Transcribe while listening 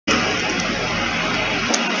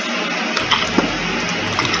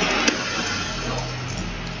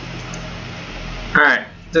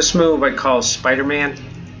This move I call Spiderman.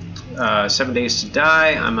 7 days to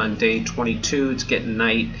die. I'm on day 22. It's getting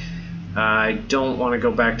night. I don't want to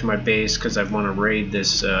go back to my base because I want to raid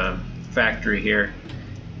this factory here.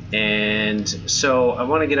 And so I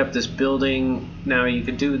want to get up this building. Now you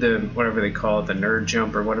could do the, whatever they call it, the nerd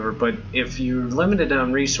jump or whatever, but if you're limited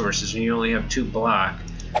on resources and you only have 2 block,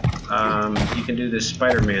 you can do this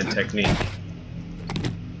Spiderman technique.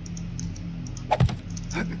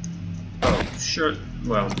 Oh, sure.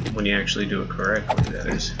 Well, when you actually do it correctly, that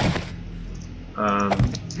is.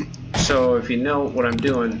 So if you know what I'm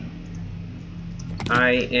doing,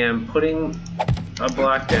 I am putting a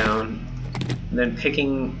block down, and then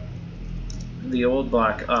picking the old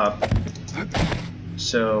block up.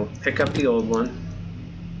 So pick up the old one.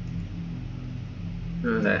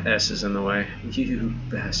 Oh, that S is in the way. You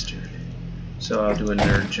bastard. So I'll do a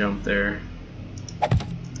nerd jump there.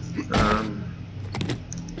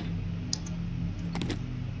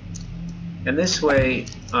 And this way,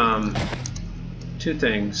 2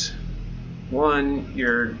 things. One,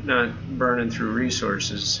 you're not burning through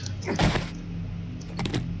resources.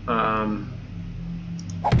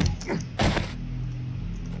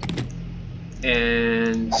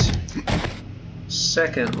 And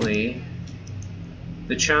secondly,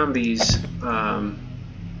 the Chombies,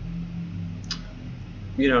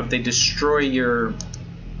 you know, if they destroy your,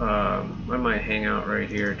 I might hang out right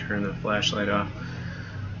here, turn the flashlight off.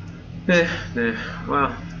 Well,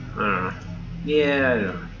 I don't know. Yeah,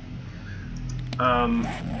 I don't know.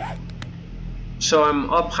 So I'm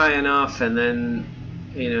up high enough, and then,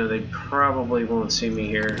 you know, they probably won't see me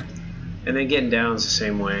here. And then getting down is the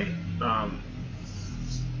same way.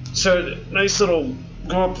 So nice little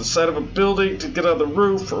go up the side of a building to get on the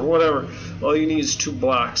roof or whatever. All you need is 2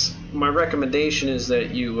 blocks. My recommendation is that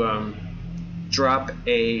you drop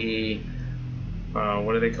a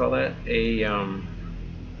what do they call that? A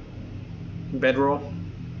bedroll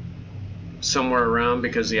somewhere around,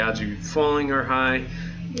 because the odds of you falling are high.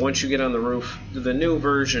 Once you get on the roof, the new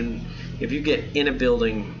version, if you get in a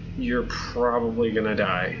building, you're probably gonna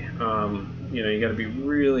die. You know, you got to be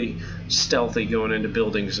really stealthy going into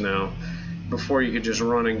buildings now. Before you could just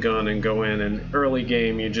run and gun and go in, and early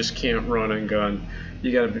game you just can't run and gun.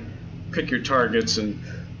 You got to pick your targets and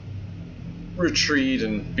retreat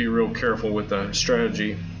and be real careful with the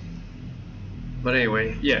strategy. But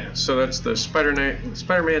anyway, yeah, so that's the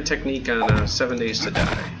Spiderman technique on 7 Days to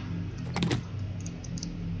Die.